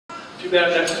Too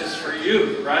bad that's just for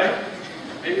you, right?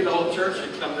 Maybe the whole church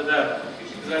should come to that.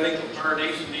 Because I think our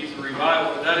nation needs a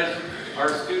revival. And that is, our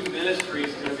student ministry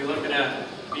is going to be looking at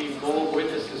being bold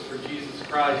witnesses for Jesus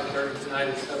Christ starting tonight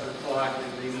at 7 o'clock.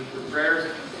 And they need your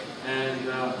prayers. And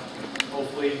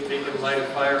hopefully they can light a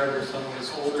fire under some of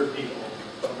us older people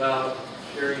about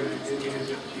sharing the good news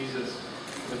of Jesus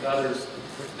with others.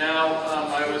 Now,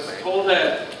 I was told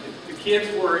that the kids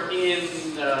were in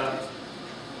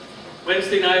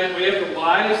Wednesday night Way of the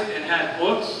Wise and had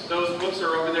books. Those books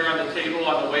are over there on the table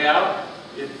on the way out.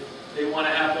 If they want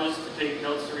to have those to take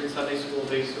notes during Sunday school,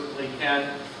 they certainly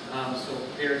can. So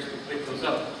parents can pick those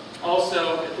up.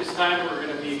 Also, at this time, we're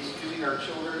going to be excusing our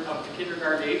children up to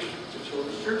kindergarten age to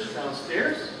Children's Church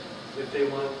downstairs if they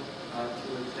want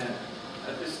to attend.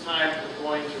 At this time, we're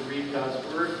going to read God's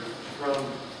Word from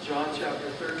John chapter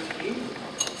 13,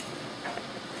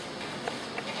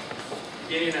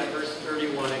 beginning at verse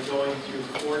 31 and going to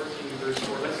 14, verse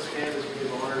 4. Let's stand as we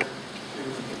give honor to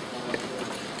God's Word.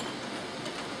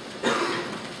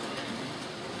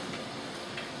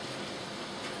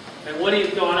 And when he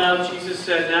had gone out, Jesus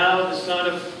said, Now is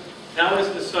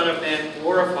the Son of Man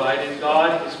glorified, and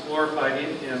God is glorified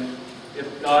in him.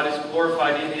 If God is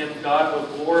glorified in him, God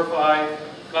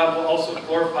will also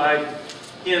glorify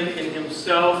him in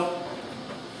himself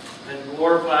and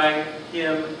glorify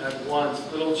him at once.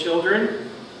 Little children,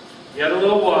 yet a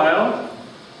little while,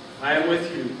 I am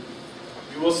with you.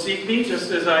 You will seek me, just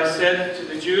as I said to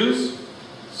the Jews.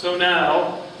 So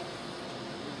now,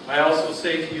 I also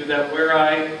say to you that where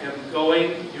I am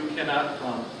going, you cannot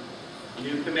come. A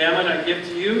new commandment I give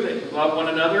to you, that you love one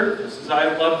another, just as I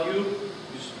have loved you.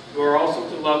 You are also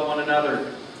to love one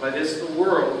another. By this the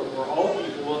world, or all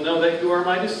people, will know that you are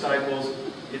my disciples,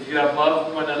 if you have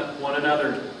loved one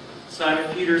another.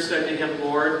 Simon Peter said to him,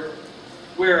 Lord,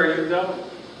 where are you going?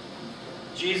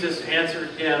 Jesus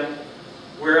answered him,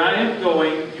 Where I am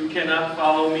going, you cannot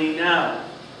follow me now,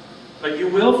 but you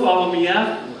will follow me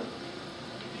afterward.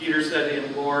 Peter said to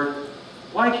him, Lord,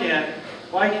 why can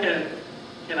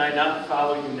I not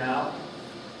follow you now?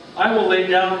 I will lay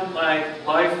down my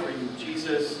life for you.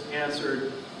 Jesus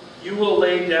answered, You will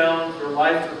lay down your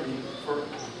life for me.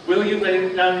 Will you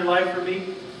lay down your life for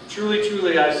me? Truly,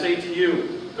 truly, I say to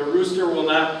you, the rooster will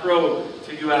not crow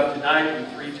till you have denied me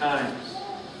 3 times.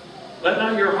 Let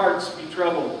not your hearts be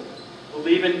troubled.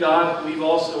 Believe in God, believe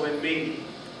also in me.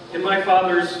 In my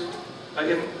Father's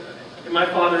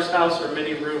house are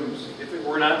many rooms. If it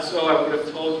were not so, I would have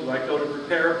told you. I go to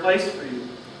prepare a place for you.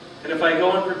 And if I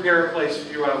go and prepare a place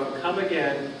for you, I will come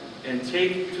again and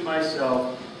take you to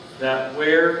myself, that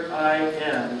where I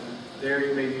am, there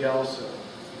you may be also.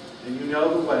 And you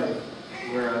know the way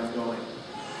where I'm going.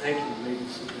 Thank you. You may be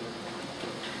seated.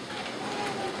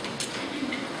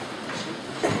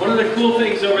 One of the cool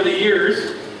things over the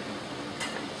years,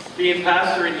 being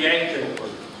pastor in Yankton,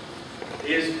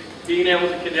 is being able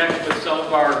to connect with some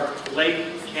of our lake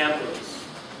campers.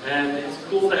 And it's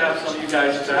cool to have some of you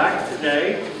guys back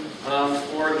today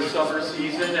for the summer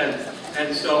season.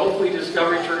 And so hopefully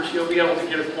Discovery Church, you'll be able to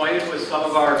get acquainted with some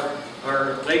of our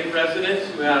lake residents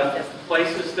who have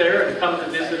places there and come to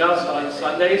visit us on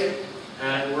Sundays.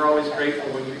 And we're always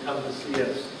grateful when you come to see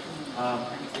us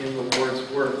in the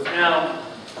Lord's Word. Now,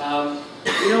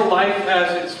 life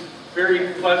has its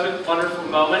very pleasant, wonderful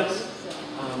moments.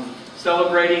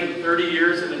 Celebrating 30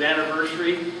 years and an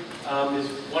anniversary is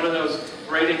one of those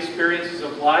great experiences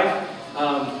of life.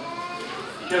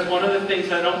 Because one of the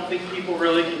things I don't think people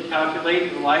really can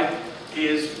calculate in life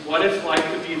is what it's like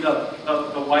to be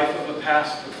the wife of a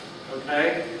pastor.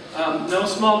 Okay, no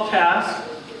small task.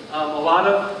 A lot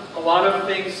of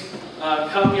things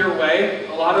come your way.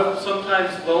 A lot of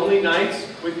sometimes lonely nights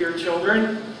with your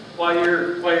children while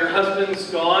your husband's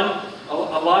gone. A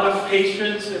lot of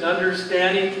patience and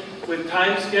understanding with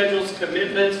time schedules,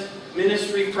 commitments,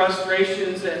 ministry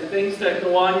frustrations, and things that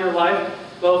go on in your life,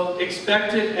 both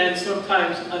expected and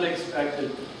sometimes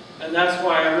unexpected. And that's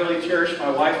why I really cherish my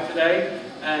wife today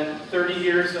and 30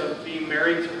 years of being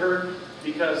married to her,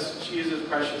 because she is a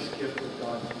precious gift of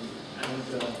God to me.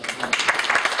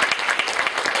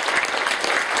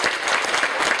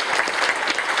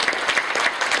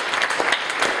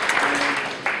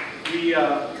 We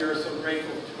are so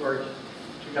grateful to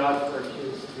God for our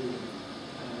kids too,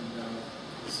 and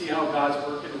to see how God's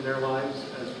working in their lives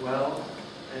as well,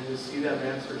 and to see them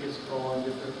answer His call on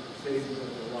different phases of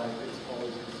their life. It's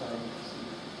always exciting to see.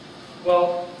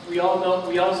 Well, we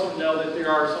also know that there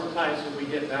are some times when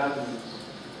we get bad news.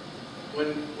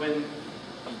 When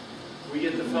we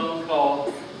get the phone call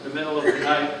in the middle of the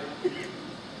night,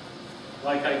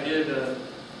 like I did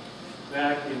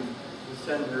back in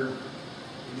December,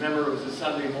 Remember, it was a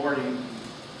Sunday morning.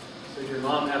 So your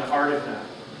mom had a heart attack.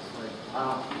 It's like,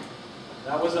 wow,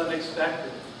 that was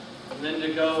unexpected. And then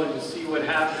to go and to see what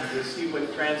happened, to see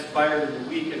what transpired in the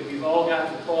week. And we've all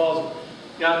gotten calls,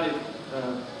 gotten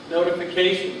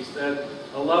notifications that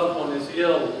a loved one is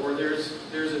ill, or there's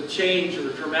a change or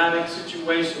a dramatic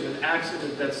situation, an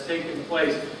accident that's taken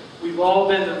place. We've all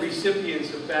been the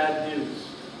recipients of bad news,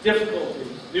 difficulties,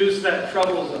 news that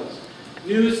troubles us,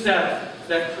 news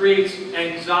that creates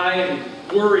anxiety,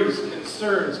 worries,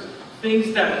 concerns,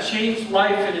 things that change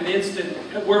life in an instant,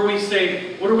 where we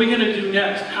say, what are we going to do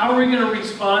next? How are we going to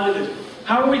respond to this?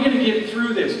 How are we going to get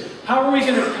through this? How are we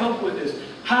going to cope with this?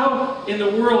 How in the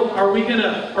world are we going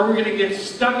to get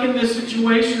stuck in this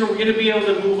situation? Or are we going to be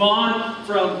able to move on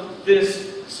from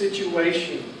this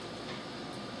situation?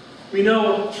 We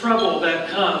know trouble that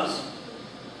comes,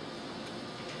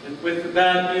 and with the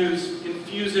bad news,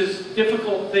 infuses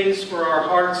difficult things for our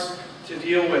hearts to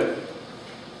deal with.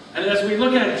 And as we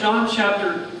look at John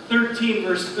chapter 13,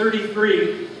 verse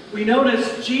 33, we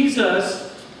notice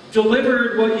Jesus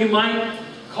delivered what you might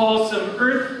call some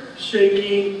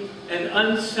earth-shaking and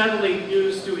unsettling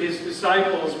news to his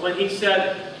disciples when he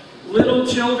said, "Little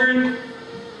children,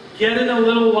 yet in a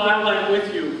little while I'm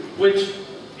with you," which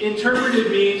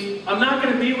interpreted means, I'm not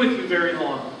going to be with you very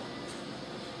long.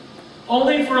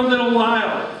 Only for a little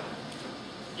while.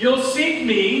 You'll seek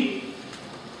me,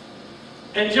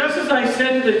 and just as I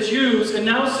said to the Jews, and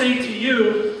now say to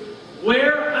you,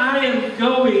 where I am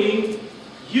going,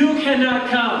 you cannot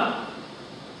come.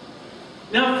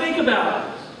 Now think about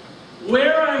it.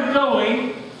 Where I'm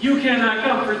going, you cannot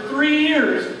come. For 3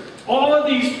 years, all of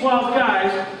these 12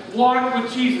 guys walked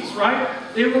with Jesus, right?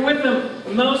 They were with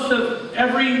him most of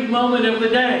every moment of the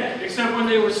day, except when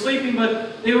they were sleeping,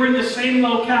 but they were in the same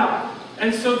locale.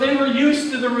 And so they were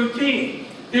used to the routine.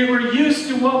 They were used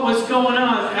to what was going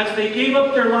on as they gave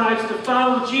up their lives to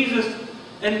follow Jesus.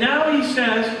 And now he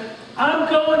says, I'm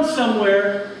going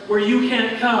somewhere where you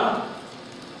can't come.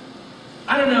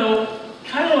 I don't know,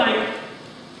 kind of like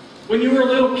when you were a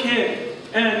little kid,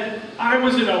 and I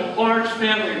was in a large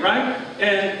family, right?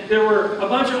 And there were a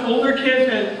bunch of older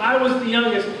kids, and I was the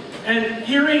youngest. And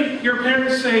hearing your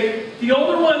parents say, the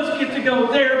older ones get to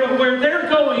go there, but where they're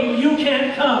going, you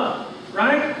can't come,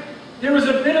 right? There was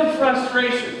a bit of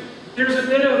frustration. There's a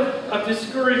bit of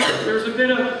discouragement. There's a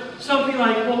bit of something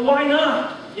like, well, why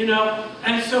not? You know?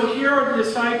 And so here are the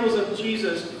disciples of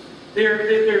Jesus.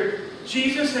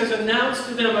 Jesus has announced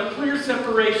to them a clear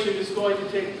separation is going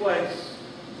to take place.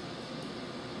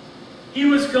 He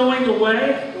was going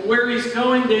away, and where he's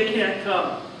going, they can't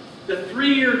come. The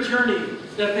 3-year journey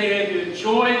that they had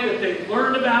enjoyed, that they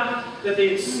learned about, that they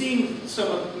had seen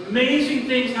some amazing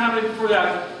things happen for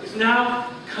them, is now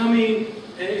coming,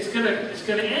 and it's going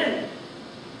to end.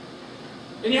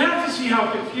 And you have to see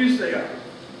how confused they are.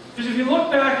 Because if you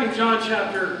look back in John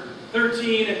chapter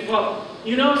 13 and 12,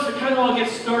 you notice it kind of all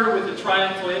gets started with the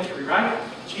triumphal entry, right?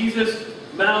 Jesus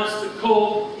mounts the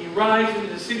colt, he rides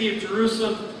into the city of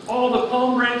Jerusalem, all the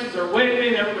palm branches are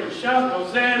waving, everybody's shouting,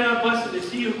 Hosanna, blessed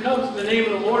is he who comes in the name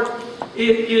of the Lord.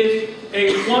 It is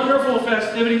a wonderful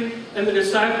festivity, and the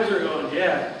disciples are going,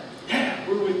 yeah,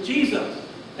 we're with Jesus.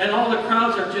 And all the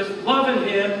crowds are just loving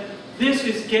him. This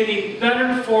is getting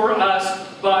better for us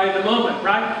by the moment,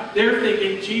 right? They're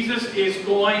thinking Jesus is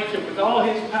going to, with all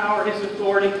his power, his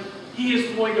authority, he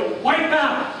is going to wipe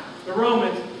out the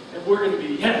Romans, and we're going to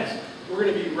be, we're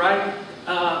going to be right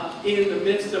in the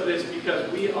midst of this because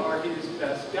we are his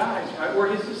best guys, right?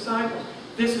 We're his disciples.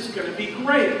 This is going to be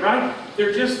great, right?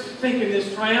 They're just thinking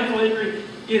this triumphal entry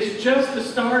is just the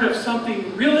start of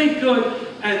something really good,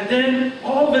 and then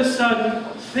all of a sudden,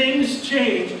 things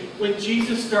change when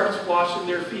Jesus starts washing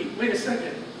their feet. Wait a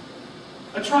second.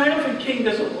 A triumphant king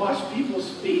doesn't wash people's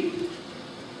feet.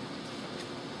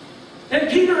 And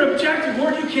Peter objected,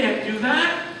 Lord, you can't do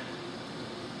that.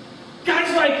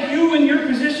 Guys like you in your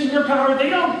position, your power, they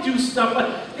don't do stuff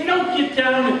like, they don't get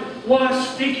down and wash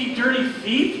stinky, dirty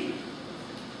feet.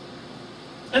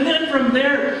 And then from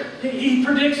there, he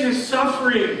predicts his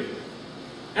suffering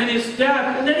and his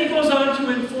death. And then he goes on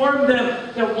to inform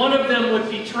them that one of them would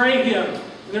betray him. And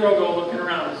they're all going looking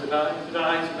around. Is it I? Is it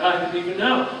I? Is it I? Didn't even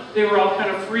know. They were all kind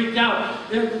of freaked out.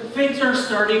 Things are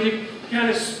starting to kind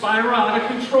of spiral out of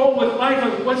control with life.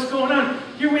 Like, what's going on?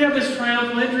 Here we have this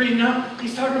triumphal entry. Now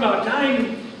he's talking about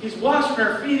dying. He's washing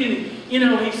our feet. And, you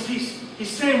know, he's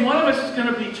saying one of us is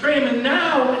going to betray him. And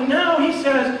now he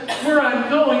says, where I'm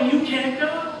going, you can't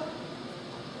go.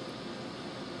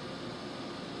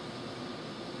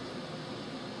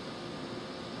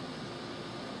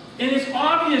 And it's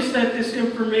obvious that this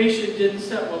information didn't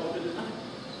set well with the disciples.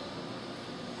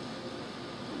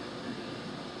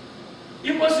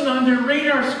 wasn't on their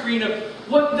radar screen of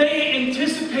what they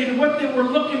anticipated, what they were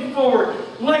looking forward.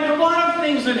 Like a lot of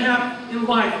things that happen in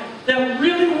life that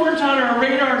really weren't on our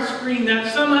radar screen,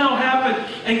 that somehow happen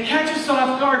and catch us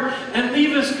off guard and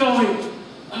leave us going,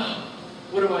 oh,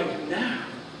 what do I do now?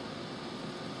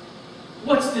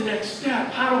 What's the next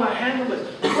step? How do I handle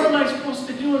this? What am I supposed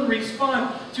to do in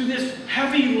response to this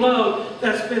heavy load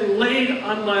that's been laid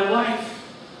on my life?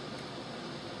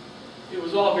 It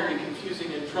was all very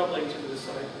confusing and troubling to the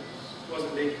disciples. It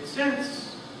wasn't making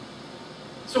sense.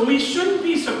 So we shouldn't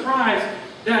be surprised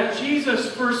that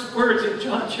Jesus' first words in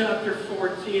John chapter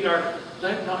 14 are,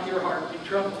 let not your heart be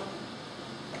troubled.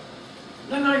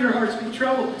 Let not your hearts be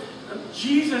troubled.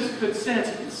 Jesus could sense,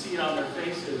 he could see it on their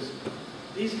faces.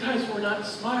 These guys were not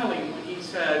smiling when he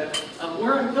said,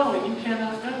 where I'm going, you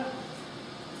cannot know.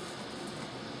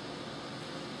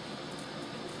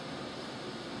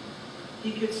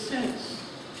 He could sense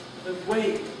the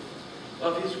weight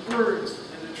of his words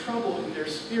and the trouble in their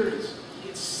spirits. He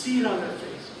could see it on their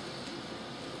faces.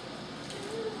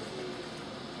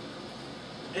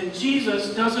 And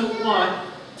Jesus doesn't want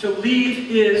to leave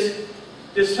his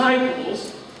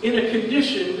disciples in a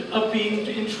condition of being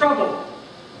in trouble.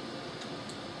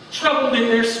 Troubled in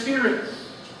their spirits.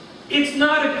 It's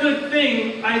not a good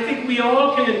thing, I think we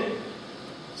all can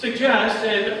suggest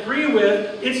and agree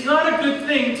with, it's not a good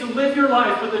thing to live your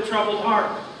life with a troubled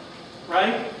heart.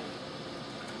 Right?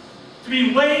 To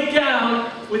be weighed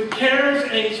down with cares,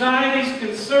 anxieties,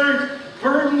 concerns,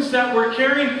 burdens that we're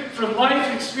carrying from life's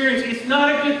experience. It's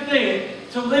not a good thing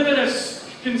to live in a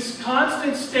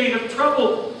constant state of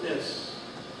troubledness.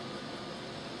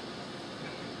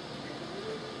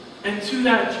 And to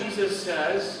that, Jesus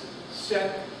says,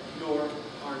 set your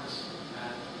hearts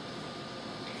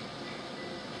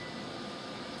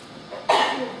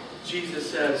at.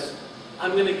 Jesus says,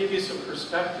 I'm going to give you some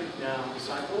perspective now,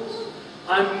 disciples.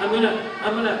 I'm going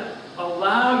to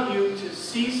allow you to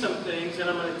see some things, and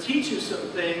I'm going to teach you some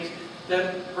things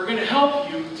that are going to help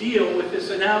you deal with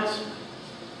this announcement.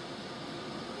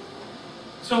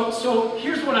 So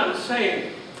here's what I'm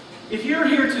saying. If you're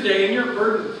here today and you're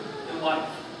burdened in life,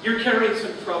 you're carrying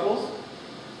some troubles,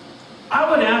 I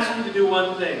would ask you to do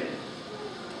one thing.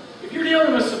 If you're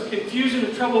dealing with some confusion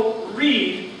and trouble,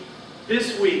 read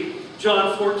this week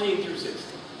John 14 through 16.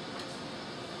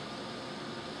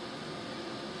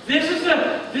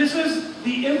 This is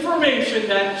the information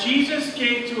that Jesus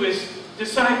gave to his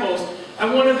disciples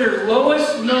at one of their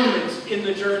lowest moments in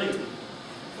the journey.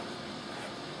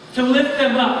 To lift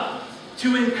them up,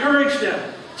 to encourage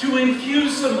them, to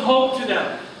infuse some hope to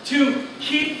them, to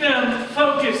keep them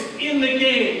focused in the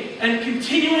game and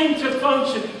continuing to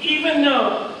function even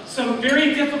though some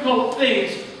very difficult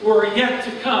things were yet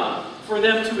to come for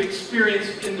them to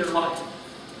experience in their life.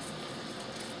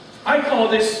 I call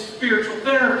this spiritual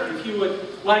therapy, if you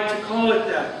would like to call it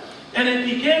that. And it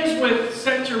begins with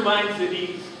set your minds at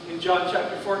ease in John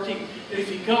chapter 14. And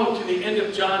if you go to the end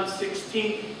of John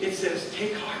 16, it says,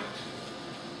 take heart.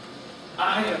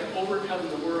 I have overcome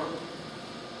the world.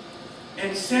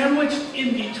 And sandwiched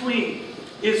in between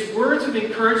is words of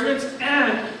encouragement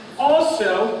and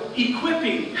also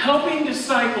equipping, helping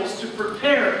disciples to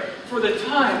prepare for the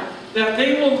time that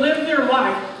they will live their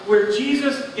life where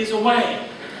Jesus is away.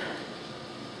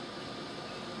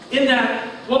 In that,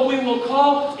 what we will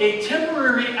call a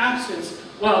temporary absence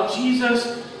while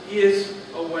Jesus is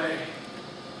away.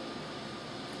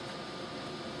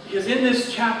 Because in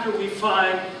this chapter we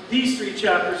find, these three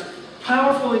chapters,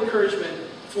 powerful encouragement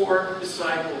for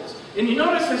disciples. And you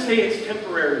notice I say it's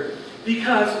temporary,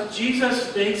 because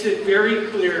Jesus makes it very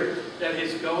clear that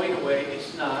his going away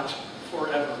is not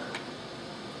forever.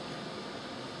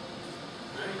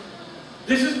 Right?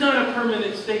 This is not a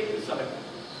permanent state, disciples.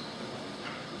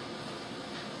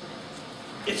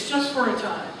 It's just for a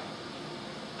time.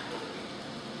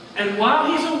 And while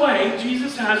he's away,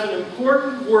 Jesus has an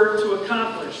important work to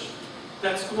accomplish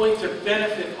that's going to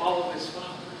benefit all of his followers.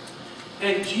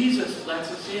 And Jesus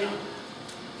lets us in on it.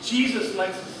 Jesus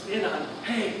lets us in on it.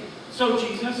 Hey, so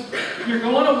Jesus, you're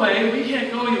going away. We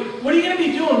can't go. What are you going to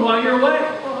be doing while you're away?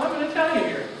 Well, I'm going to tell you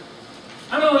here.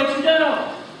 I'm going to let you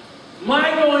know.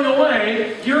 My going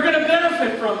away, you're going to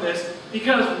benefit from this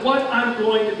because what I'm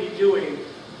going to be doing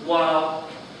while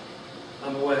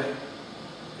I'm away.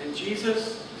 And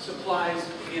Jesus supplies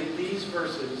in these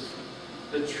verses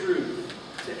the truth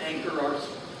to anchor our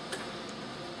soul.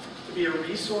 To be a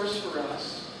resource for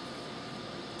us.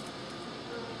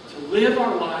 To live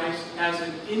our lives as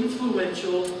an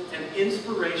influential and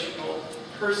inspirational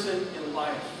person in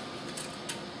life.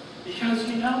 Because,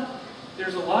 you know,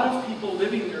 there's a lot of people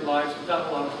living their lives without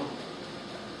a lot of hope.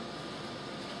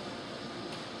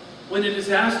 When a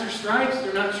disaster strikes,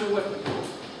 they're not sure what to do.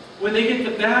 When they get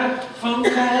the bad phone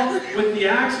call with the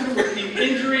accident, with the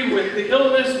injury, with the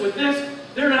illness, with this,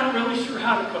 they're not really sure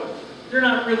how to cope with it. They're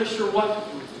not really sure what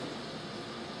to do with it.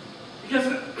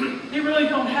 Because they really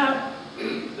don't have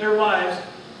their lives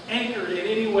anchored in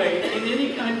any way, in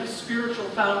any kind of spiritual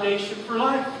foundation for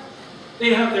life.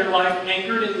 They have their life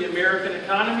anchored in the American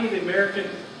economy, the American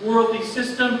worldly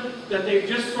system, that they've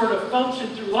just sort of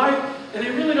functioned through life, and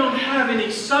they really don't have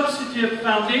any substantive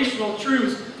foundational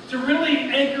truths to really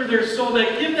anchor their soul,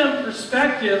 that give them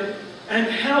perspective and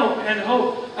help and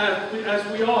hope as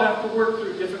we all have to work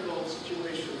through difficult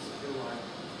situations in life.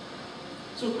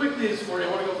 So quickly this morning,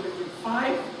 I want to go through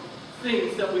 5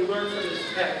 things that we learn from this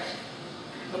text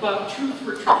about truth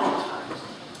for troubled times.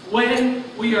 When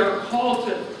we are called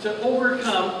to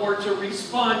overcome or to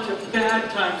respond to bad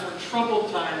times or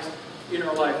troubled times in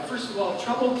our life. First of all,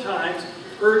 troubled times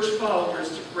urge followers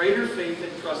to greater faith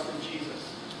and trust in Jesus.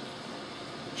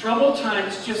 Troubled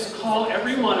times just call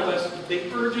every one of us,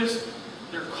 they urge us,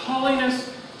 they're calling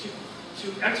us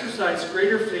to exercise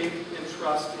greater faith and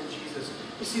trust in Jesus.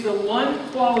 You see, the one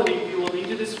quality we will need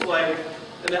to display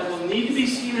and that will need to be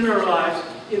seen in our lives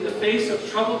in the face of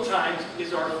troubled times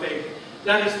is our faith.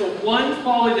 That is the one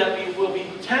quality that we will be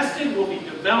tested, will be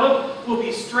developed, will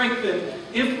be strengthened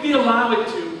if we allow it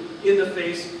to in the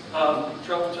face of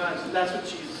troubled times. And that's what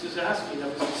Jesus is asking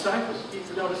of his disciples.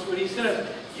 Notice what he says.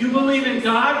 You believe in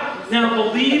God, now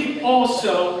believe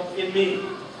also in me.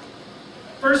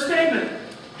 First statement.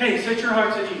 Hey, set your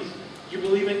hearts at ease. You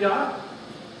believe in God?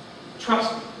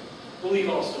 Trust me. Believe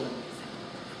also in me.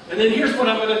 And then here's what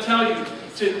I'm going to tell you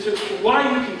to why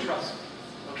you can trust me.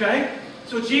 Okay?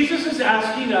 So Jesus is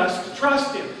asking us to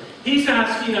trust him. He's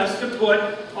asking us to put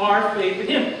our faith in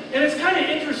him. And it's kind of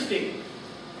interesting.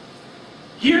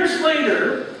 Years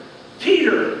later,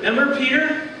 Peter, remember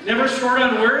Peter? Never short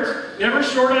on words, never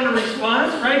short on a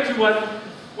response, right, to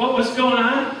what was going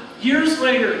on. Years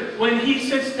later, when he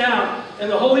sits down and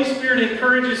the Holy Spirit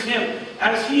encourages him,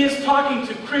 as he is talking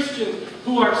to Christians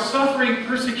who are suffering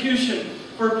persecution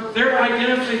for their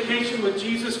identification with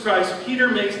Jesus Christ, Peter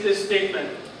makes this statement.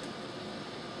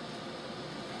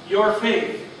 Your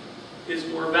faith is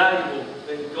more valuable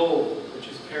than gold, which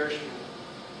is perishable.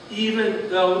 Even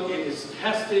though it is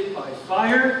tested by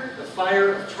fire, the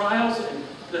fire of trials and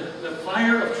the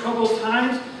fire of troubled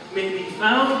times may be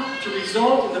found to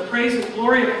result in the praise and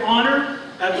glory and honor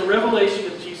at the revelation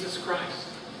of Jesus Christ.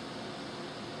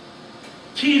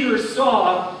 Peter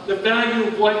saw the value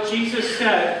of what Jesus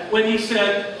said when he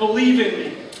said, believe in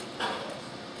me.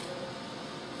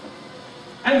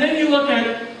 And then you look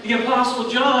at the Apostle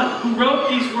John, who wrote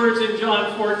these words in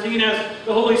John 14 as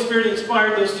the Holy Spirit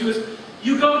inspired those to us.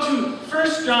 You go to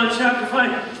 1 John chapter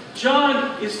 5.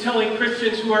 John is telling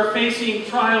Christians who are facing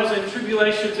trials and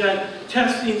tribulations and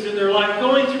testings in their life,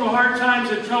 going through hard times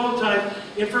and troubled times,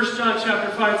 in 1 John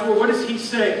chapter 5:4, what does he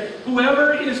say?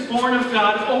 Whoever is born of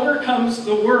God overcomes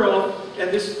the world,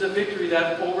 and this is the victory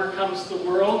that overcomes the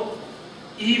world,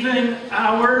 even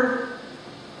our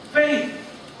faith.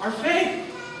 Our faith.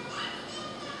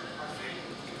 Our faith.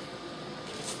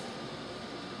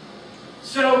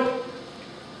 So,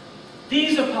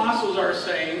 these apostles are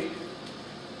saying,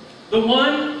 the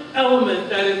one element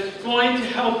that is going to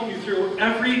help you through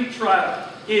every trial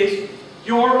is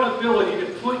your ability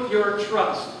to put your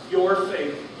trust, your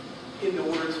faith, in the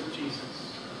words of Jesus.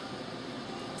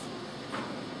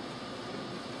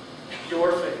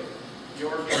 Your faith in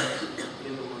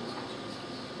the words of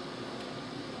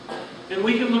Jesus. And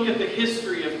we can look at the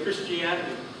history of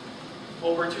Christianity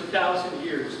over 2,000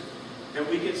 years, and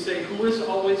we can say who has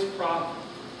always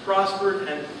prospered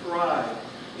and thrived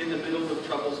in the middle of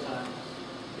troubled times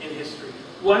in history.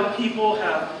 What people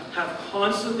have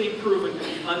constantly proven to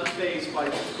be unfazed by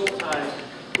difficult times,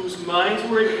 whose minds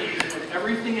were at ease when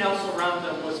everything else around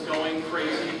them was going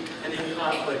crazy and in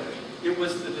conflict. It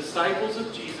was the disciples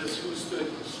of Jesus who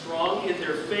stood strong in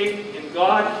their faith in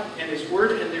God and his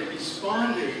word, and they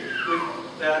responded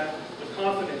with the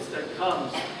confidence that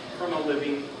comes from a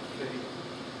living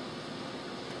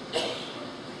faith.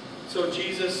 So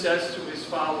Jesus says to his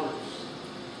followers,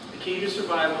 the key to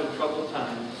survival in troubled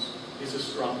times is a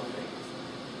strong faith.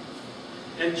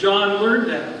 And John learned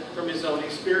that from his own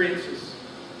experiences.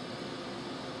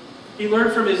 He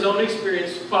learned from his own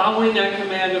experience following that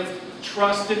command of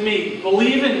trust in me,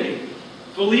 believe in me,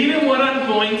 believe in what I'm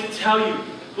going to tell you,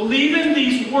 believe in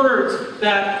these words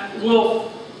that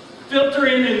will filter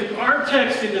in our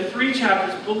text into 3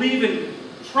 chapters, believe in me,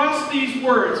 trust these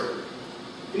words,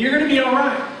 and you're going to be all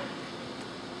right.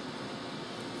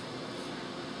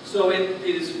 So it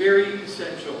is very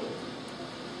essential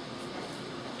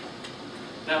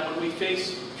that when we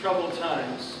face troubled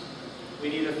times, we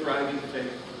need a thriving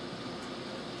faith.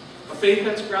 A faith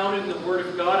that's grounded in the Word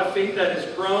of God, a faith that has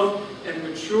grown and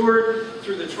matured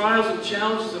through the trials and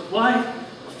challenges of life,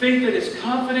 a faith that is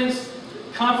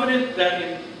confident that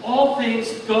in all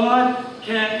things God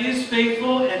is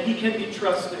faithful and He can be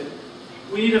trusted.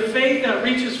 We need a faith that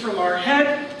reaches from our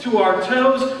head to our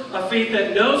toes, a faith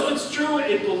that knows what's true,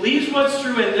 it believes what's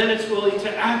true, and then it's willing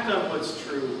to act on what's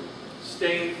true,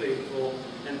 staying faithful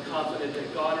and confident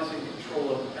that God is in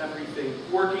control of everything,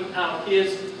 working out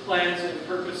His plans and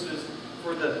purposes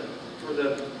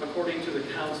according to the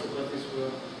counsel of His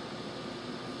will.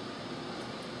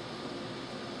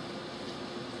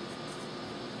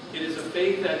 It is a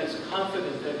faith that is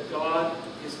confident that God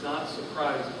is not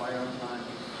surprised by our times.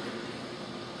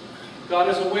 God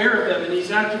is aware of them, and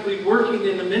He's actively working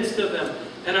in the midst of them.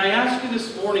 And I ask you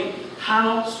this morning,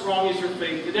 how strong is your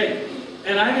faith today?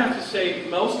 And I have to say,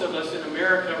 most of us in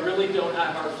America really don't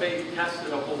have our faith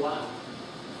tested a whole lot.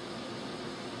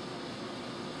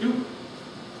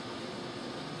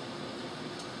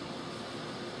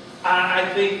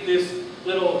 I think this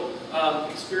little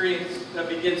experience that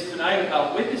begins tonight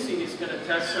about witnessing is going to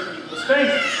test some people's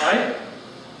faith, right?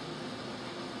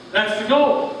 That's the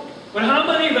goal. But how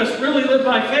many of us really live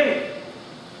by faith?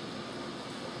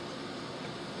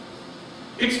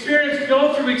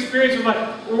 Go through experience of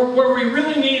life where we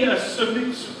really need a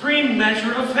supreme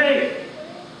measure of faith.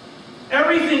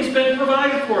 Everything's been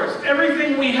provided for us.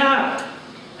 Everything we have.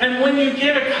 And when you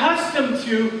get accustomed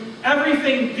to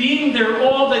everything being there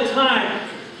all the time,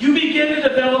 you begin to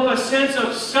develop a sense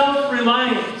of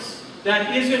self-reliance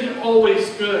that isn't always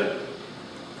good.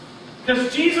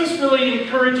 Because Jesus really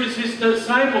encourages His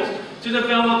disciples to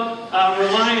develop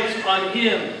reliance on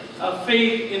Him,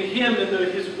 faith in Him and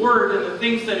His Word and the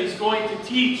things that He's going to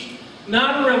teach,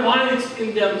 not a reliance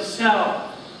in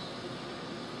themselves.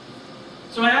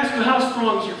 So I ask you, how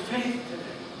strong is your faith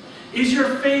today? Is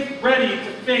your faith ready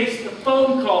to face the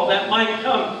phone call that might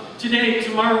come today,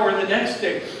 tomorrow, or the next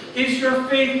day? Is your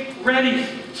faith ready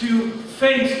to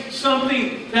face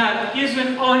something that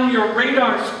isn't on your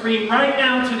radar screen right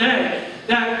now today,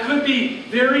 that could be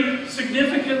very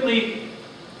significantly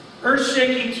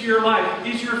earth-shaking to your life?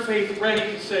 Is your faith ready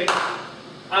to say,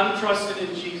 I'm trusting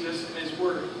in Jesus and His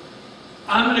Word?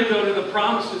 I'm going to go to the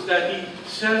promises that He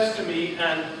says to me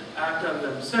and act on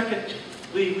them. Secondly,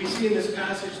 we see in this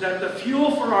passage that the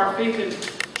fuel for our faith in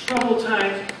troubled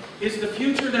times is the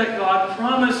future that God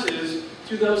promises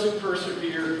to those who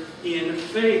persevere in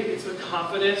faith. It's the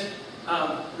confidence,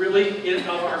 really, of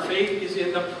our faith is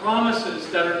in the promises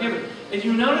that are given. And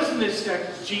you notice in this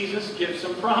text, Jesus gives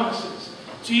some promises.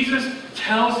 Jesus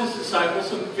tells His disciples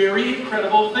some very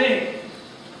incredible things.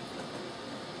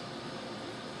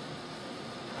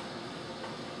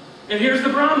 And here's the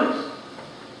promise.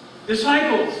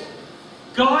 Disciples,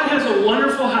 God has a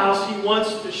wonderful house He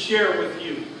wants to share with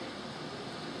you,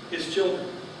 His children.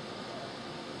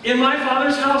 In my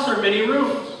Father's house are many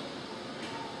rooms.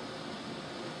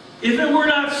 If it were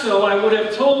not so, I would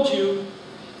have told you.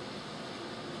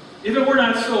 If it were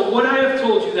not so, would I have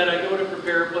told you that I go to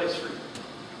prepare a place for you?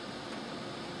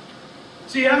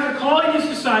 See, after calling His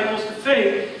disciples to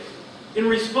faith in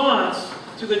response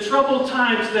to the troubled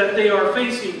times that they are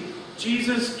facing,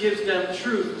 Jesus gives them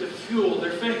truth to fuel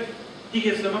their faith. He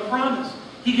gives them a promise.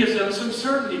 He gives them some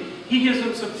certainty. He gives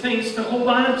them some things to hold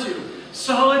on to.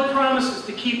 Solid promises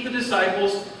to keep the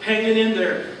disciples hanging in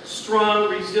there. Strong,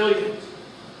 resilient.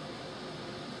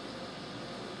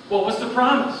 What was the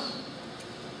promise?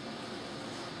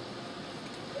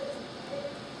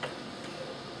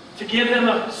 To give them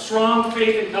a strong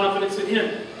faith and confidence in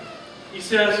Him. He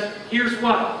says, here's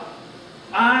what.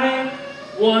 I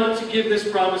want to give this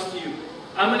promise to you.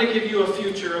 I'm going to give you a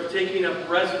future of taking up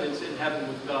residence in heaven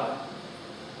with God.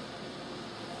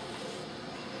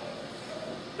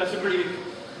 That's a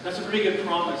pretty good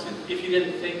promise, if you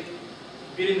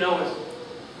didn't know it.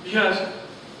 Because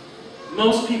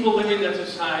most people living at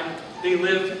this time, they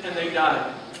lived and they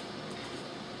died.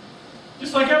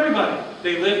 Just like everybody,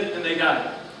 they lived and they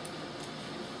died.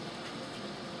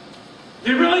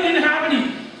 They really didn't have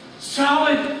any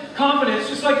solid confidence,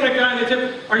 just like that guy that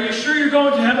said, are you sure you're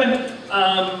going to heaven?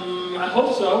 I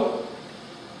hope so.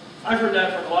 I've heard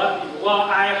that from a lot of people. Well,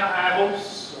 I hope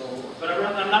so, but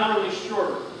I'm not really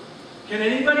sure. Can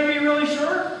anybody be really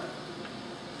sure?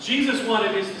 Jesus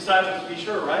wanted His disciples to be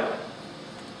sure, right?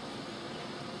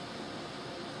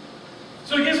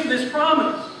 So He gives them this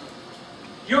promise.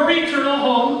 Your eternal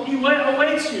home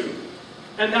awaits you.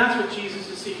 And that's what Jesus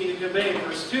is seeking to convey in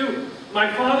verse 2.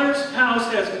 My Father's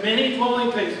house has many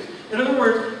dwelling places. In other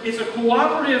words, it's a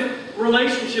cooperative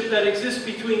relationship that exists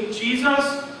between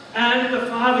Jesus and the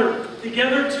Father.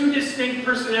 Together, two distinct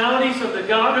personalities of the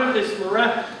God of this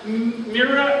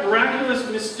miraculous,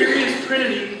 mysterious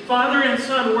Trinity, Father and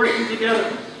Son working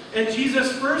together. And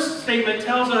Jesus' first statement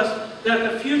tells us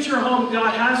that the future home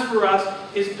God has for us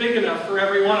is big enough for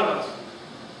every one of us.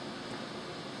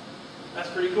 That's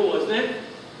pretty cool, isn't it?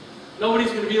 Nobody's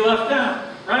going to be left out,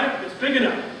 right? It's big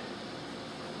enough.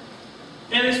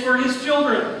 And it's for His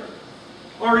children.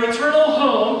 Our eternal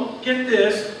home, get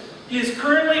this, is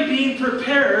currently being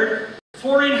prepared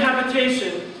for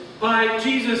inhabitation by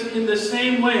Jesus in the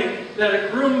same way that a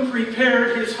groom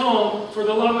prepared his home for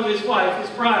the love of his wife,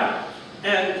 his bride.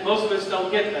 And most of us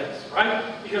don't get this, right?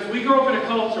 Because we grow up in a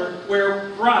culture where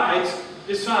brides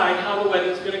decide how the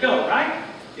wedding's going to go, right?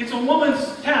 It's a woman's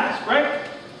task, right?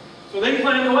 So they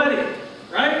plan the wedding,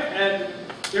 right? And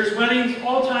there's weddings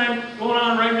all the time going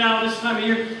on right now this time of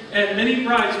year, and many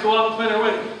brides go out and plan their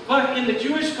wedding. But in the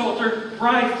Jewish culture,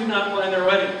 brides do not plan their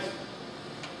weddings.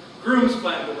 Grooms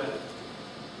plan the wedding.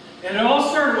 And it all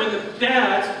started when the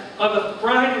dads of the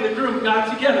bride and the groom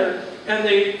got together and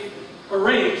they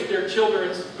arranged their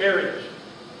children's marriage.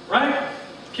 Right?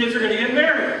 Kids are going to get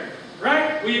married.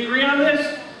 Right? We agree on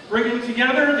this. Bring them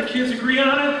together. The kids agree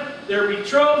on it. They're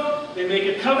betrothed. They make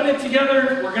a covenant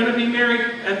together. We're going to be married.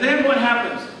 And then what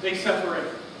happens? They separate.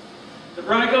 The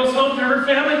bride goes home to her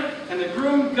family, and the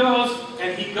groom goes,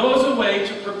 and he goes away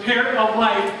to prepare a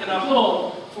life and a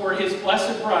home for his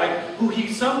blessed bride, who he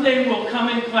someday will come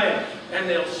and claim, and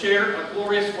they'll share a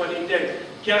glorious wedding day.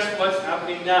 Guess what's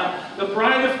happening now? The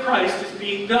bride of Christ is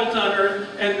being built on earth,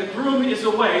 and the groom is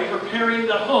away preparing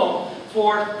the home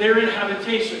for their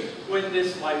inhabitation when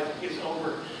this life is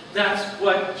over. That's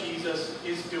what Jesus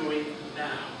is doing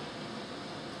now.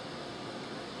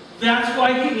 That's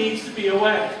why He needs to be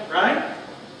away, right?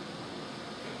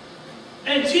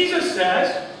 And Jesus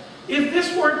says, if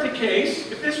this weren't the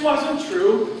case, if this wasn't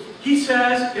true, He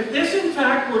says, if this in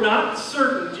fact were not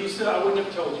certain, Jesus said, I wouldn't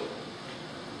have told you.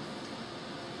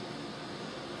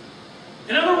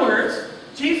 In other words,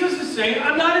 Jesus is saying,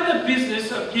 I'm not in the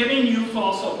business of giving you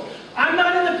false hope. I'm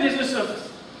not in the business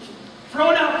of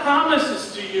throwing out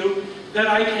promises to you that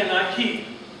I cannot keep.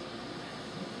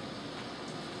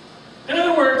 In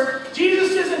other words,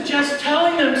 Jesus isn't just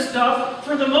telling them stuff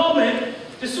for the moment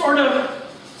to sort of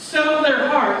settle their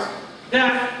hearts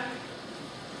that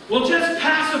will just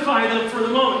pacify them for the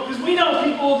moment. Because we know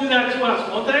people will do that to us,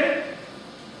 won't they?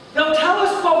 They'll tell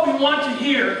us what we want to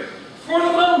hear for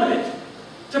the moment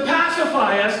to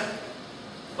pacify us.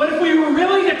 But if we were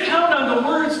really to count on the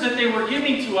words that they were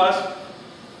giving to us,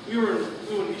 we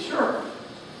wouldn't be sure.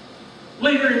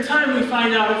 Later in time, we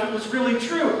find out if it was really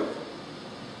true.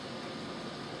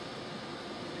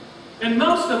 And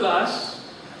most of us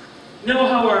know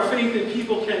how our faith in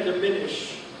people can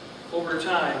diminish over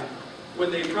time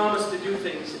when they promise to do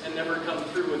things and never come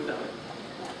through with them.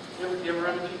 You ever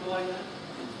run into people like that?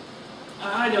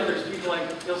 I know there's people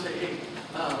like, they'll say, hey,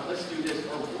 let's do this,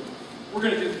 or we're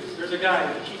going to do this. There's a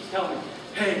guy that keeps telling me,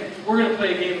 hey, we're going to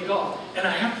play a game of golf. And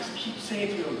I have to keep saying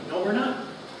to him, no, we're not.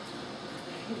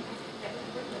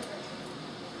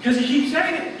 Because he keeps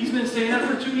saying it. He's been saying that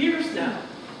for 2 years now.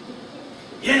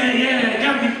 Yeah,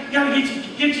 gotta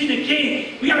get you the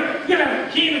key. We gotta have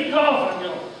a key to golf.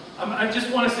 I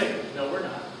just want to say, no, we're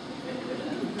not.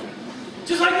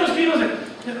 Just like those people that,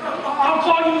 I'll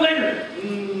call you later.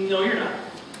 No, you're not.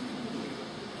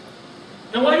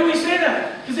 And why do we say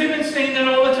that? Because they've been saying that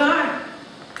all the time.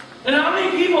 And how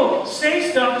many people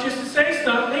say stuff just to say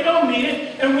stuff, they don't mean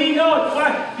it, and we know it.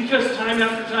 Why? Because time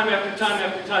after time after time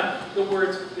after time, the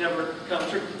words never come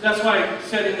true. That's why I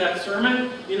said in that sermon,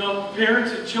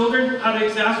 parents and children, how to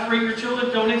exasperate your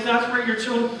children. Don't exasperate your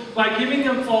children by giving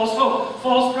them false hope,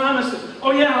 false promises.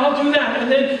 Oh yeah, I'll do that.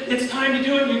 And then it's time to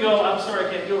do it, and you go, I'm sorry,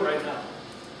 I can't do it right now.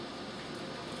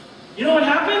 You know what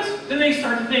happens? Then they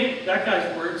start to think, that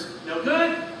guy's words, no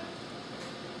good.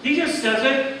 He just says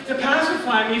it to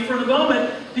pacify me for the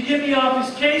moment, to get me off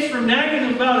his case from nagging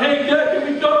him about, hey, good,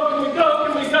 can we go, can we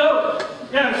go, can we go?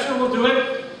 Yeah, sure, we'll do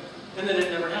it. And then it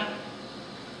never happened.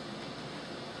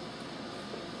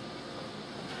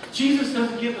 Jesus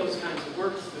doesn't give those kinds of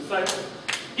words to the disciples.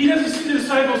 He doesn't see the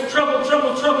disciples, trouble,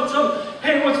 trouble, trouble, trouble.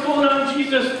 Hey, what's going on,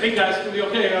 Jesus? Hey, guys, it's going to be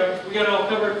okay. We got it all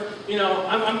covered.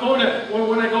 I'm going to,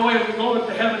 when I go away, I'm going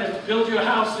to heaven and build you a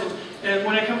house. And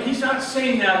when I come, he's not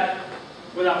saying that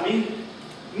without me.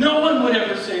 No one would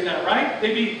ever say that, right?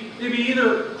 They'd be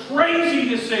either crazy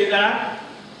to say that,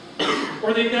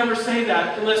 or they'd never say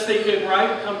that unless they could,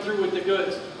 right, come through with the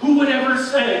goods. Who would ever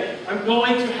say, I'm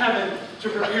going to heaven to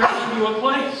prepare for you a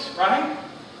place, right?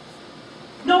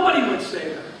 Nobody would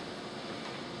say that.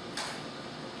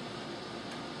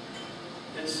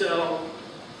 And so,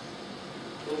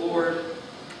 the Lord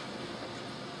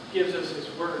gives us His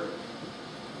Word.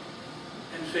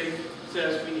 And faith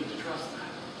says we need to trust that.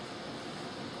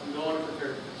 I'm going to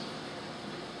prepare this.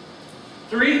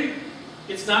 3,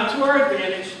 it's not to our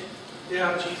advantage to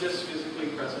have Jesus physically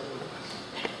present with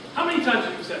us. How many times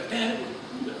have you said, man,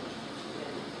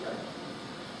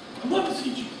 I'd love to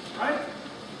see Jesus, right?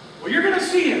 Well, you're going to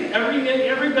see Him.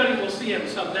 Everybody will see Him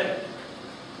someday.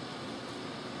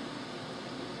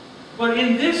 But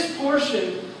in this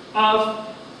portion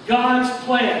of God's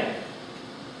plan,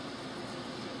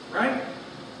 right?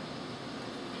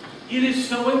 It is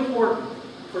so important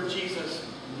for Jesus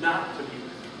not to be with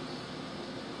us.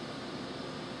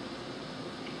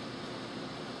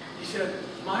 He said,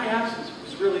 my absence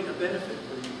is really a benefit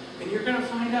for you. And you're going to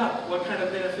find out what kind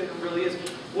of benefit it really is.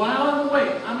 While on the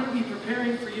way, I'm going to be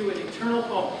preparing for you an eternal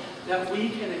home that we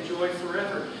can enjoy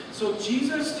forever. So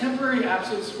Jesus' temporary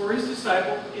absence for His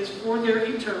disciple is for their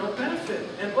eternal benefit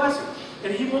and blessing.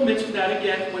 And He will mention that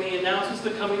again when He announces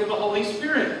the coming of the Holy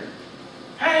Spirit.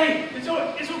 Hey, it's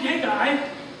okay, guy.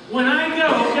 When I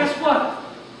go, guess what?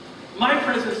 My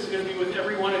presence is going to be with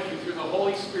every one of you through the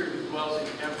Holy Spirit who dwells in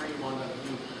every one of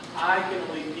you. I can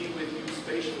only be with you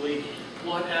spatially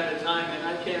one at a time, and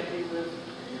I can't be with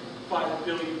 5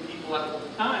 billion people at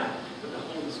one time, but the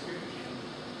Holy Spirit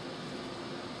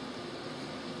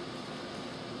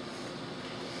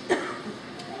can.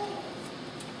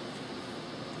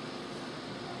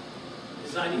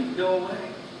 Because I need to go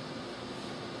away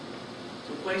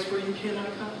to a place where you cannot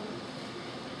come.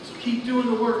 So keep doing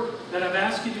the work that I've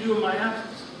asked you to do in my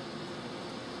absence.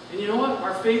 And you know what?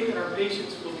 Our faith and our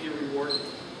patience will be rewarded.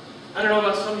 I don't know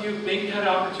about some of you, maybe you had an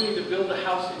opportunity to build a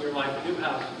house in your life, a new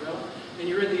house, you know? And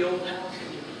you're in the old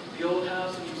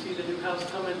house, and you see the new house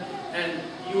coming, and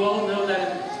you all know that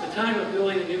at the time of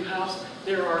building a new house,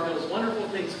 there are those wonderful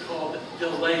things called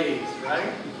delays,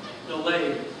 right?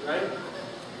 Delays, right?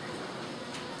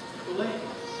 Delays.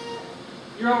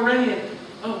 You're already in,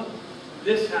 oh,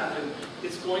 this happened.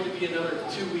 It's going to be another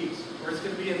 2 weeks, or it's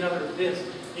going to be another this.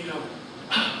 You go,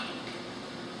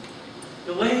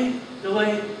 delay,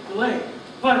 delay, delay.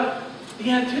 But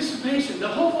the anticipation, the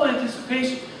hopeful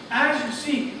anticipation, as you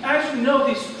see, as you know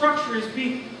the structure is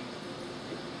being,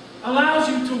 allows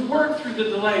you to work through the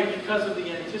delay because of the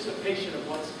anticipation of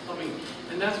what's coming.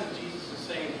 And that's what Jesus is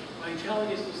saying by telling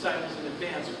His disciples in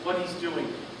advance what He's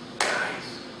doing.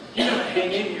 Guys, you gotta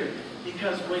hang in here,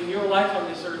 because when your life on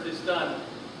this earth is done,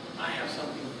 I have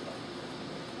something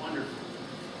wonderful.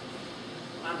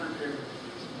 I'm prepared.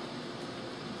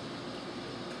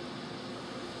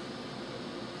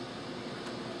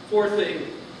 Fourth thing.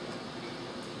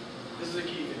 This is a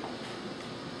key thing.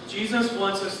 Jesus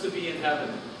wants us to be in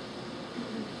heaven.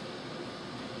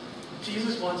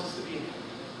 Jesus wants us to be in heaven.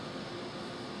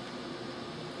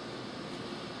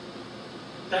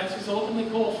 That's His ultimate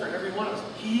goal for every one of us.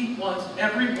 He wants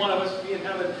every one of us to be in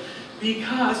heaven,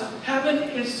 because heaven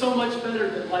is so much better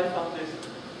than life on this earth.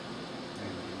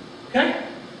 Okay?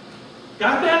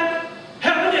 Got that?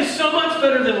 Heaven is so much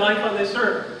better than life on this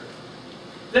earth.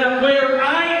 That where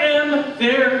I am,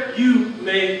 there you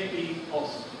may be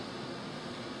also.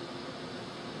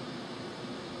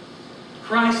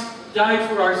 Christ died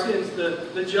for our sins,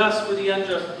 the just for the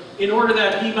unjust, in order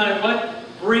that He might what?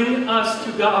 Bring us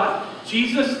to God.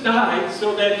 Jesus died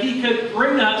so that He could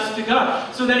bring us to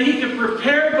God, so that He could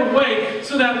prepare the way,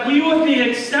 so that we would be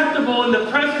acceptable in the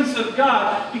presence of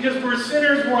God, because we're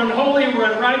sinners, we're unholy,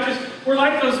 we're unrighteous. We're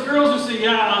like those girls who say,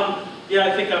 yeah,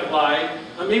 I think I've lied.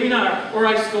 Maybe not. Or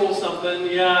I stole something.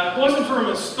 Yeah, it wasn't from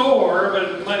a store, but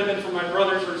it might have been from my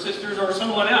brothers or sisters or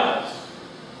someone else.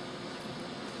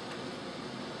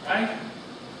 Right?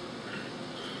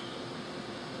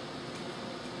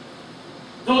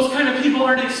 Those kind of people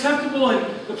aren't acceptable in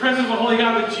the presence of a holy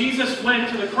God, but Jesus went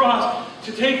to the cross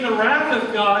to take the wrath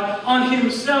of God on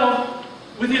Himself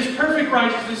with His perfect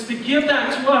righteousness, to give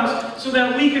that to us so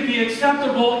that we could be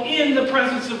acceptable in the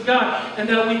presence of God, and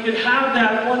that we could have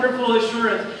that wonderful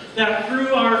assurance that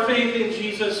through our faith in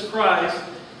Jesus Christ,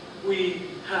 we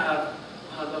have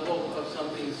the hope of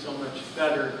something so much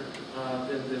better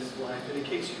than this life. And in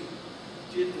case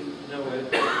you didn't know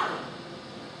it,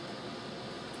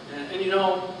 and you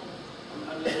know,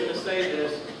 I'm just going to say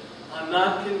this, I'm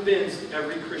not convinced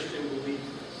every Christian believes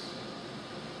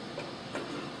this.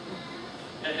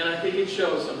 And I think it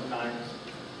shows sometimes.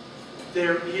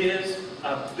 There is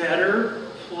a better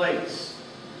place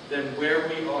than where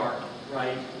we are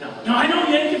right now. Now, I know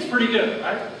Yankton's pretty good,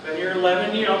 right? Been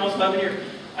here almost 11 years.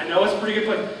 I know it's a pretty good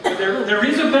place. But there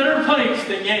is a better place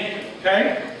than Yankton,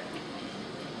 okay?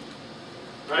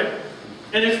 Right?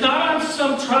 And it's not on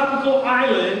some tropical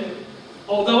island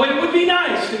Although it would be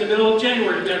nice in the middle of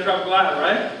January to be on a tropical island,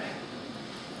 right?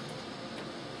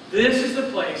 This is the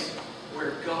place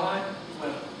where God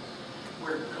dwells,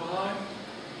 where God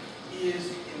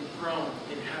is enthroned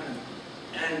in heaven.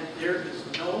 And there is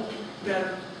no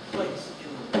better place in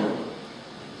the world.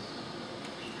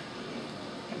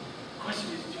 The question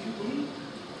is, do you believe?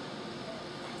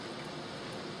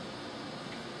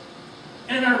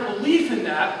 And our belief in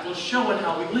that will show in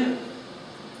how we live.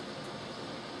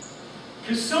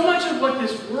 Because so much of what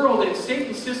this world and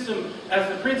Satan's system as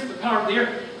the prince of the power of the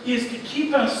air is to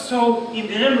keep us so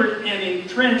enamored and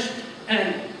entrenched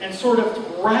and sort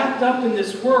of wrapped up in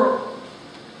this world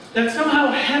that somehow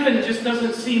heaven just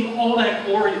doesn't seem all that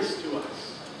glorious to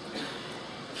us.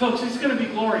 Folks, it's going to be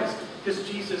glorious because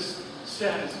Jesus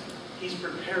says He's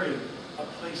preparing a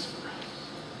place for us.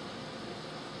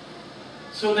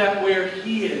 So that where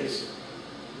He is,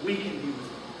 we can be with Him.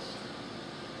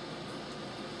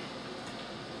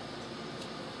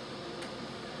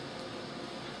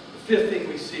 The fifth thing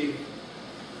we see,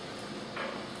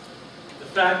 the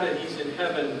fact that He's in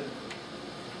heaven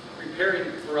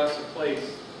preparing for us a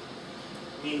place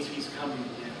means He's coming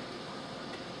again.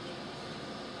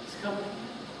 He's coming again.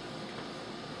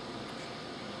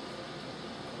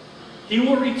 He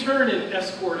will return and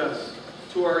escort us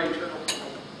to our eternal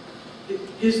home.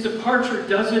 His departure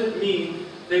doesn't mean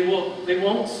they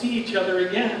won't see each other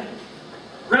again.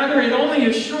 Rather, it only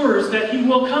assures that He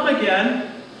will come again.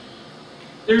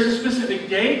 There's a specific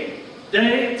date,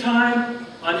 day, time,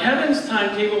 on heaven's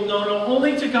timetable known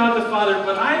only to God the Father,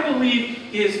 but I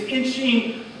believe is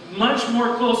inching much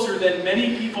more closer than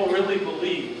many people really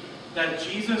believe, that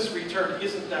Jesus' return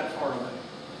isn't that far away.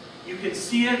 You can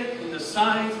see it in the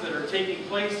signs that are taking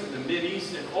place in the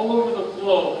Mideast and all over the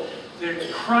globe,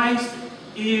 that Christ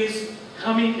is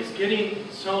coming, is getting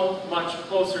so much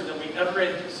closer than we ever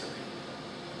anticipated.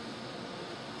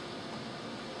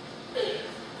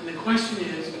 And the question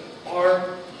is,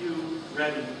 are you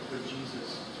ready for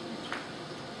Jesus to return?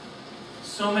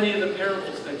 So many of the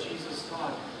parables that Jesus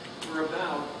taught were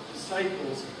about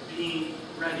disciples being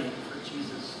ready for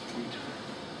Jesus to return.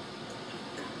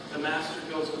 The master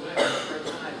goes away for a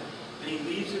time, and he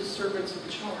leaves his servants in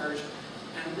charge,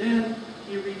 and then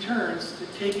he returns to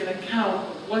take an account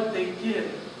of what they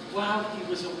did while he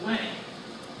was away.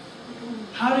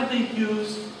 How did they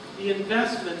use the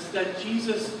investments that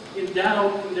Jesus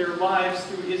endowed in their lives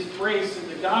through His grace in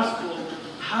the gospel?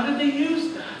 How did they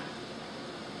use that?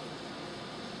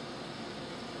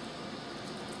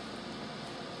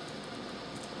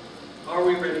 Are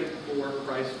we ready for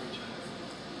Christ's return?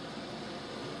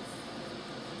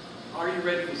 Are you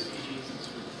ready to see Jesus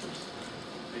for the first time,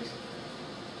 face to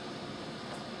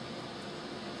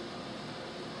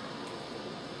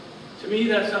face? To me,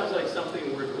 that sounds like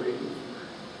something worth waiting for.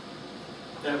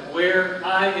 That where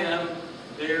I am,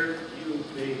 there you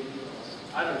may be also.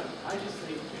 I don't know. I just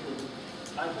think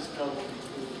I just know what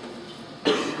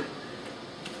people.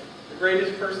 The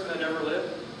greatest person that ever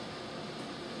lived.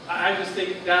 I just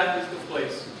think that is the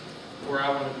place where I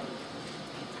want to be.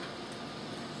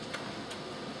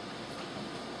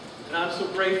 And I'm so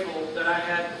grateful that I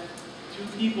had two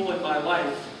people in my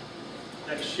life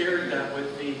that shared that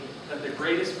with me, that the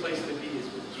greatest place to be is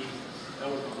with Jesus.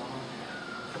 That was my mom.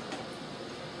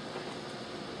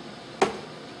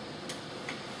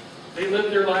 They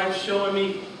lived their lives showing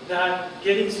me that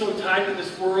getting so tied to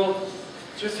this world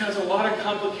just has a lot of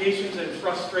complications and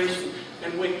frustration.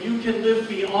 And when you can live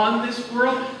beyond this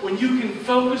world, when you can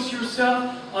focus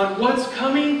yourself on what's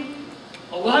coming,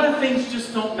 a lot of things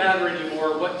just don't matter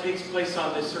anymore, what takes place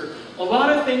on this earth. A lot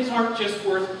of things aren't just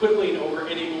worth quibbling over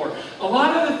anymore. A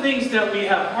lot of the things that we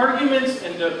have arguments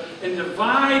and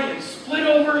divide and split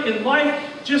over in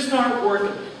life just aren't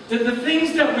worth it. The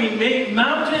things that we make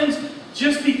mountains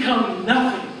just become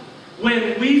nothing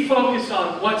when we focus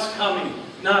on what's coming,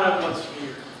 not on what's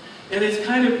here. And it's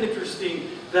kind of interesting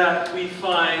that we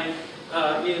find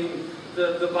in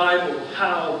the Bible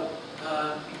how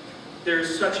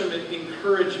there's such an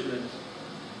encouragement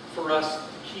for us to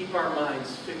keep our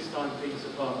minds fixed on things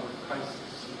above where Christ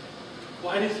is seated.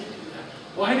 Why does He do that?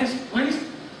 Why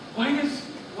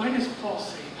does Paul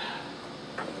say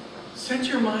that? Set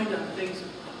your mind on things above.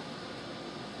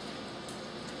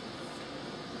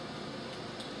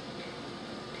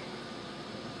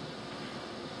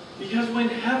 Because when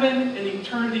heaven and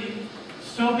eternity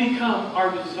so become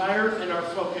our desire and our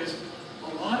focus,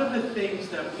 a lot of the things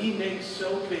that we make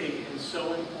so big and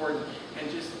so important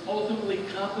and just ultimately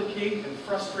complicate and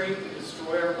frustrate and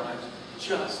destroy our lives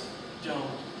just don't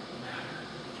matter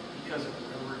because of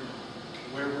where we're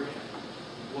going, where we're headed,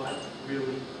 what really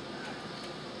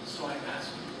matters. So I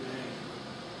ask you today,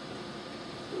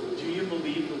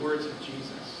 believe the words of Jesus?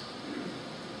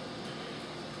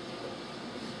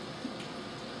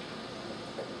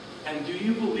 And do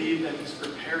you believe that He's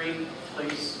preparing a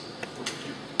place for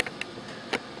you?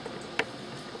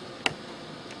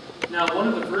 Now, one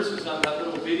of the verses on that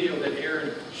little video that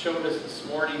Aaron showed us this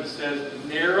morning says,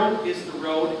 "Narrow is the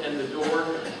road and the door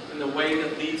and the way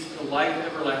that leads to life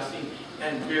everlasting,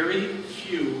 and very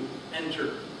few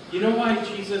enter." You know why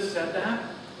Jesus said that?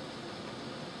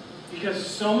 Because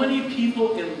so many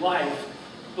people in life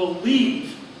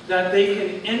believe that they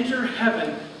can enter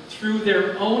heaven through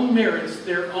their own merits,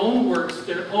 their own works,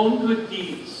 their own good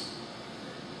deeds,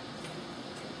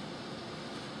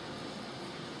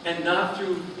 and not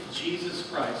through Jesus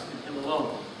Christ and Him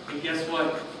alone. And guess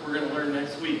what? We're going to learn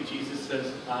next week. Jesus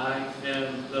says, "I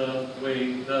am the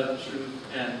way, the truth,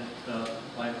 and the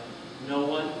life. No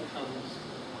one comes to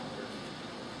the Father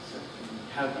except through me."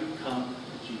 Have you come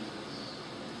to Jesus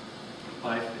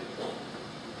by faith?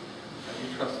 Have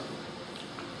you trusted Him?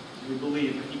 Do you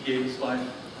believe that He gave His life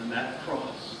on that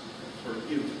cross for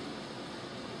you?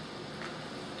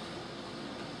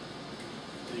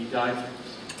 That He died for you?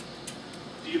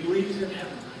 Do you believe He's in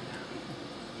heaven right now?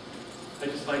 I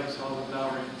just like us all to bow our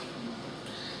heads for a moment.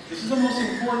 This is the most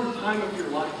important time of your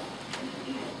life.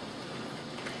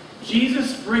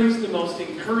 Jesus brings the most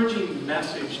encouraging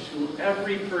message to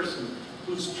every person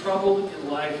who's troubled in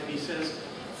life. He says,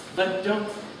 don't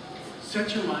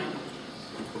set your mind.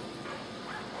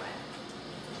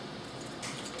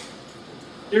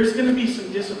 There's going to be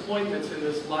some disappointments in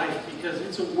this life because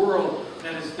it's a world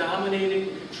that is dominated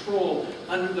and controlled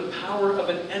under the power of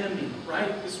an enemy,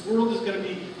 right? This world is going to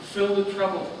be filled with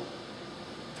trouble.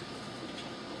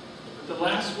 But the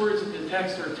last words of the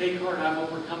text are, "Take heart, I've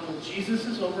overcome them." Jesus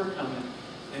has overcome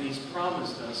it, and He's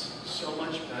promised us so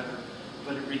much better.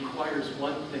 But it requires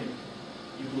one thing.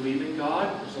 You believe in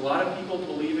God. There's a lot of people who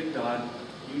believe in God.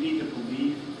 You need to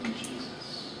believe in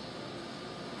Jesus.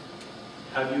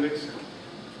 Have you accepted?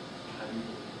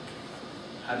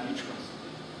 Have you trusted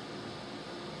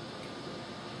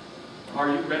Him? Are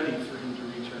you ready for Him to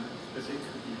return? Because it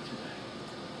could be today.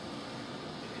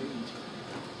 It could be today.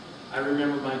 I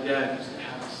remember my dad used to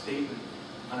have a statement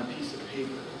on a piece of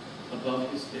paper above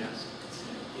his desk that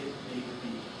said, "It may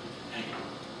be today."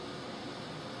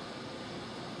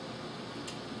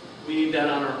 We need that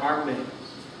on our armbands,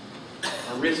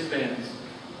 our wristbands.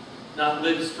 Not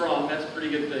live strong, that's a pretty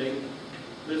good thing.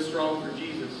 Live strong for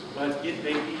Jesus, but it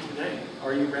may be today.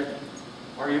 Are you ready?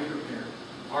 Are you prepared?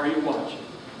 Are you watching?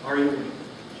 Are you waiting?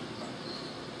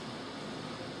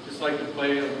 Just like to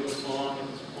play a little song at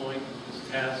this point,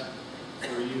 just ask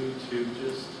for you to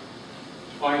just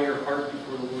quiet your heart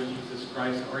before the Lord Jesus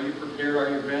Christ. Are you prepared? Are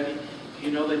you ready? Do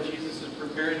you know that Jesus is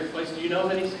preparing a place? Do you know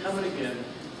that He's coming again?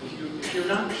 If you're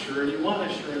not sure and you want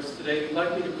assurance today, we'd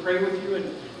like me to pray with you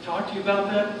and talk to you about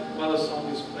that while the song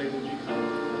is played.